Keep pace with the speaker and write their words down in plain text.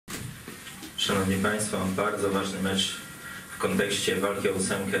Szanowni Państwo, bardzo ważny mecz w kontekście walki o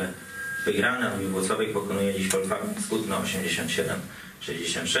ósemkę wygrany. Anwil Włocławek pokonuje dziś Polfarmex Kutno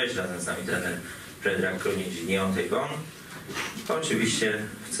 87-66. Razem z nami trener Anwil. Oczywiście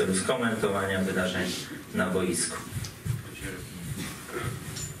w celu skomentowania wydarzeń na boisku.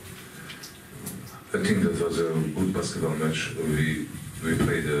 I think that was a good basketball match. We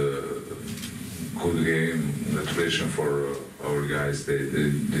played a good game. Congratulations for our guys. They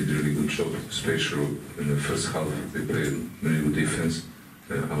did a really good job, especially in the first half. They played really good defense.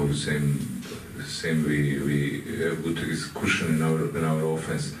 Our same. We have good execution in our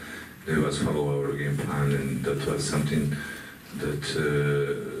offense. They was follow our game plan, and that was something that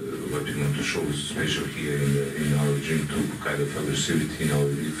what we want to show, especially here in our gym, to kind of aggressivity in our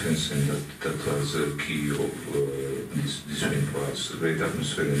defense, and that was a key of this win for us. Great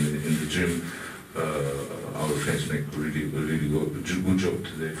atmosphere in the gym. Our fans make really good job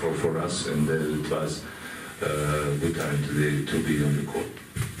today for us, and it was good time today to be on the court.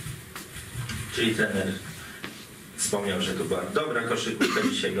 Czyli trener wspomniał, że to była dobra koszykówka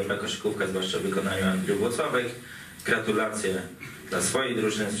dzisiaj, dobra koszykówka, zwłaszcza w wykonaniu Anwil Włocławek. Gratulacje dla swojej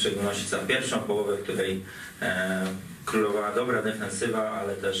drużyny, w szczególności za pierwszą połowę, w której królowała dobra defensywa,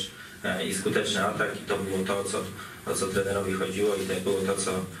 ale też i skuteczny atak, i to było to, o co trenerowi chodziło, i to było to,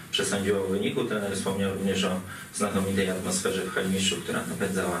 co przesądziło w wyniku. Trener wspomniał również o znakomitej atmosferze w hali mistrzów, która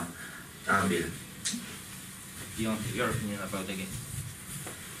napędzała Anwil. Your opinion about the game?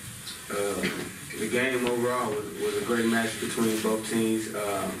 The game overall was a great match between both teams.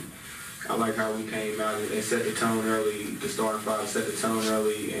 I like how we came out and set the tone early. The starting five set the tone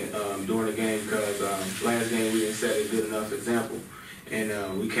early and, during the game, because last game we didn't set a good enough example.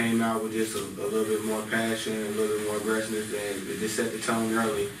 And we came out with just a little bit more passion, a little bit more aggressiveness, and it just set the tone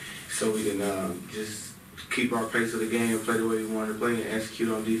early so we can just keep our pace of the game and play the way we wanted to play and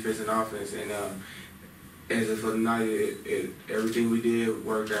execute on defense and offense. And as of for the night, everything we did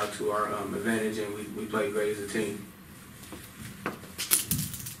worked out to our advantage, and we played great as a team.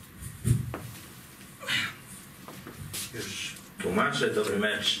 Już tłumaczę, dobry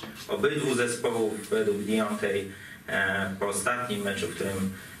mecz obydwu zespołów według Diontej. Po ostatnim meczu, w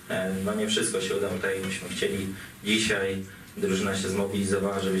którym no nie wszystko się udało, tak jakbyśmy chcieli dzisiaj. Drużyna się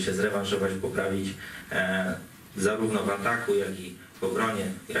zmobilizowała, żeby się zrewanżować, poprawić zarówno w ataku, jak i w obronie,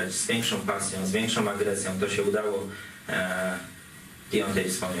 grać z większą pasją, z większą agresją. To się udało. Diontej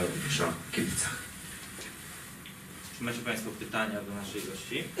wspomniał już o kibicach. Czy macie Państwo pytania do naszej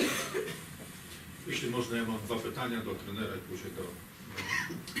gości? Jeśli można, ja mam dwa pytania do trenera i później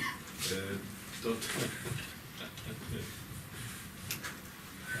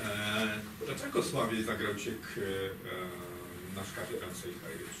dlaczego słabiej zagrał się nasz kapitan Sejt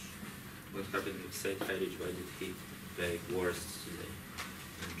Hajricz? What happened with Sejt Hajricz? Why did he play worse today,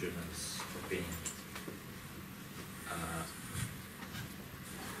 in journalist's opinion?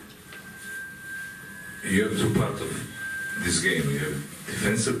 You have two parts of this game. You have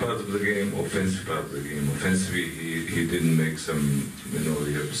defensive part of the game, offensive part of the game. Offensively, he didn't make some,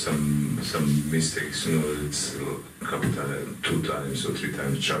 he have some mistakes. It's a couple times, 2 times or 3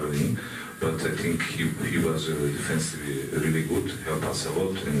 times traveling. But I think he was defensively really good, helped us a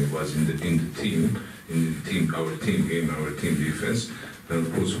lot, and he was in the team, our team game, our team defense. And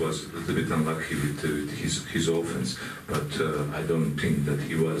of course was a little bit unlucky with his offense. But I don't think that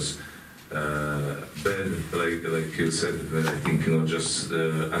he was bad, like you said. I think just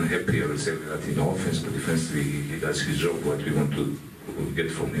unhappy, I would say, that in offense, but defensively he does his job. What we want to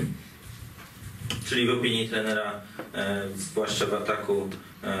get from him. Czyli w opinii trenera, zwłaszcza w ataku,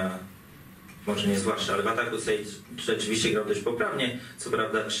 może nie zwłaszcza, ale w ataku Sejt rzeczywiście grał dość poprawnie. Co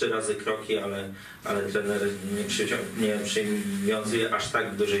prawda 3 razy kroki, ale trener nie przywiązuje aż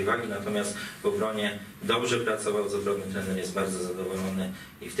tak dużej wagi. Natomiast w obronie dobrze pracował z obrony. Trener jest bardzo zadowolony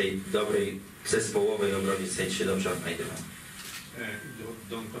i w tej dobrej zespołowej obronie Sejt się dobrze odnajdywał.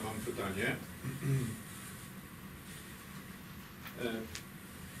 Do Donka mam pytanie.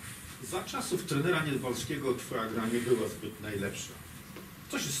 Za czasów trenera Niedwalskiego twoja gra nie była zbyt najlepsza.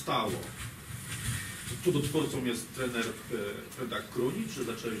 Co się stało? Cudotwórcą jest trener Fredak Kruni, czy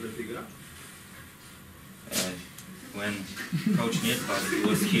zacząłeś lepiej grać? When Coach Niedwal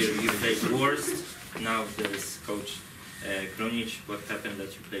was here, you played worst. Now there's Coach Krunic. What happened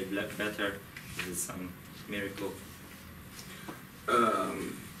that you played better? Is it some miracle?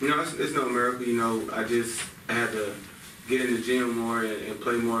 It's no miracle. I just had to get in the gym more and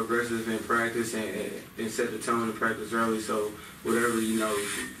play more aggressive in practice and set the tone in practice early. So whatever,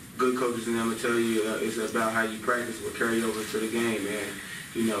 good coaches and them will tell you it's about how you practice will carry over to the game. And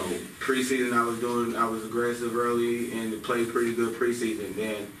preseason I was aggressive early and played pretty good preseason.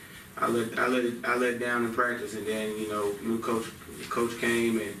 Then I let down in practice, and then new coach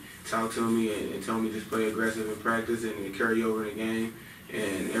came and talked to me and told me just play aggressive in practice and carry over in the game.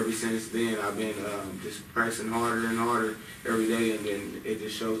 And ever since then, I've been just pressing harder and harder every day, and then it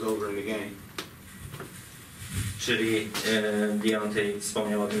just shows over in the game. Czyli Deontay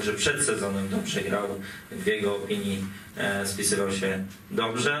wspomniał o tym, że przed sezonem dobrze grał, w jego opinii spisywał się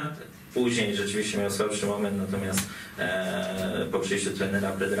dobrze. Później rzeczywiście miał słabszy moment, natomiast po przyjściu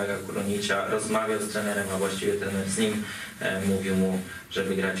trenera Predraga Kuronicia rozmawiał z trenerem, a właściwie trener z nim mówił mu,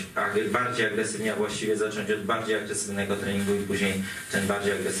 żeby grać bardziej agresywnie, a właściwie zacząć od bardziej agresywnego treningu i później ten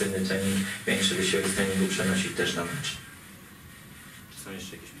bardziej agresywny trening, większy wysiłek z treningu przenosić też na mecz. Czy są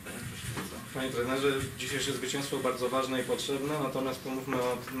jeszcze jakieś pytania? Proszę bardzo. Panie trenerze, dzisiejsze zwycięstwo bardzo ważne i potrzebne, natomiast pomówmy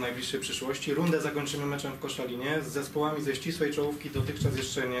o najbliższej przyszłości. Rundę zakończymy meczem w Koszalinie. Z zespołami ze ścisłej czołówki dotychczas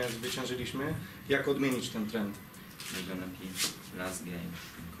jeszcze nie zwyciężyliśmy. Jak odmienić ten trend? We're gonna be last game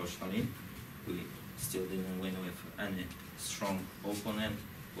in Koszalin. We still didn't win with any strong opponent.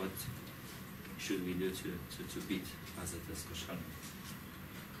 What should we do to beat AZS Koszalin?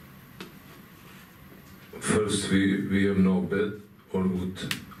 First, we have no bad or good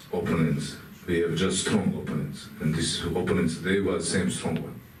opponents. We have just strong opponents, and these opponents today was same strong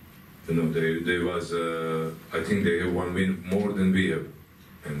one. They was I think they have one win more than we have,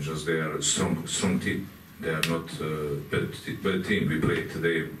 and just they are a strong team. They are not bad team. We played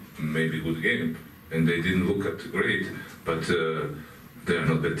today maybe good game, and they didn't look at great, but they are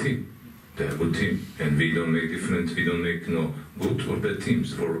not bad team. They are good team, and we don't make different. We don't make good or bad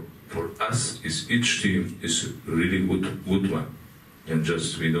teams. For us, each team is really good one, and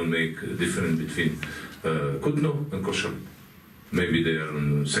just we don't make a difference between Kutno and Koszalin. Maybe they are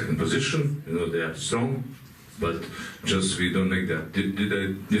in second position. They are strong. But just we don't make that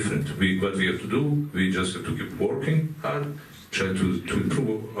different. What we have to do, we just have to keep working hard, try to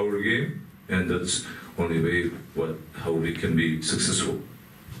improve our game, and that's only way how we can be successful.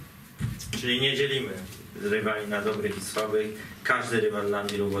 Czyli nie dzielimy rywali na dobrych i słabych. Każdy rywal dla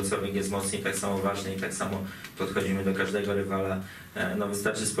Anwilu Włocławek jest mocny i tak samo ważny i tak samo podchodzimy do każdego rywala.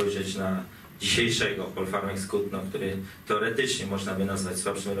 Wystarczy spojrzeć na dzisiejszego Polfarmex Kutno, który teoretycznie można by nazwać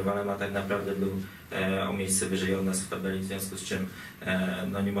słabszym rywalem, a tak naprawdę był o miejsce wyżej od nas w tabeli, w związku z czym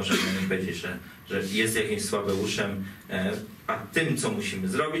nie możemy powiedzieć, że jest jakimś słabeuszem, a tym, co musimy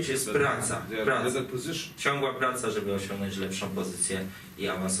zrobić, jest praca. Ciągła praca, żeby osiągnąć lepszą pozycję i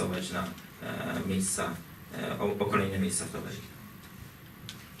awansować na o kolejne miejsca w tabeli.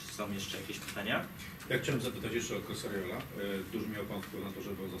 Czy są jeszcze jakieś pytania? Ja chciałem zapytać jeszcze o Cosariola. Duży miał Pan wpływ na to,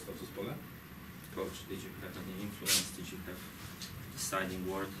 żeby on został w zespole? Coach, did you have any influence? Did you have deciding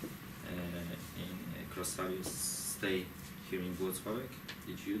word in Krosarius stay here in Włocławek?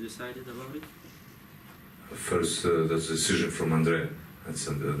 Did you decide about it? First, that's a decision from Andrea. That's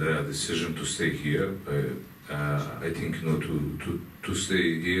Andrea's decision to stay here. I think to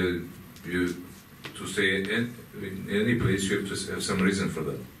stay here, to stay in any place, you have to have some reason for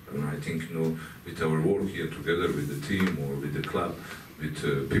that. And I think with our work here together with the team or with the club,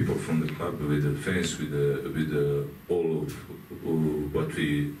 with people from the club, with the fans, with all of what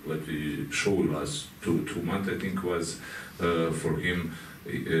we showed last two months, I think was for him.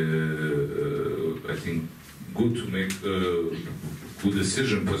 I think good to make good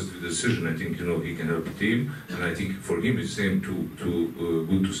decision, positive decision. I think he can help the team, and I think for him it's same to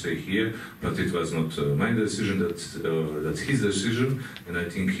good to stay here. But it was not my decision. That's his decision, and I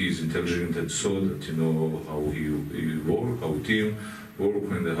think he's intelligent and saw that how he work, how team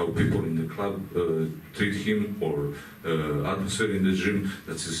work, and how people in the club treat him, or atmosphere in the gym.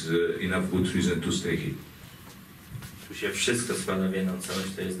 That is enough good reason to stay here. Tu się wszystko składa w jedną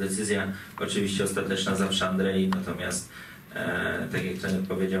całość. To jest decyzja oczywiście ostateczna zawsze Andrei, natomiast tak jak trener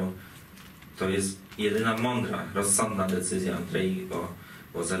powiedział, to jest jedyna mądra, rozsądna decyzja Andrei,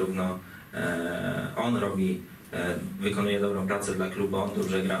 bo zarówno on wykonuje dobrą pracę dla klubu, on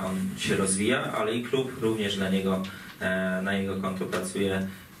dobrze gra, on się rozwija, ale i klub również na jego konto pracuje,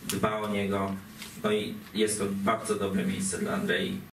 dba o niego, no i jest to bardzo dobre miejsce dla Andrei.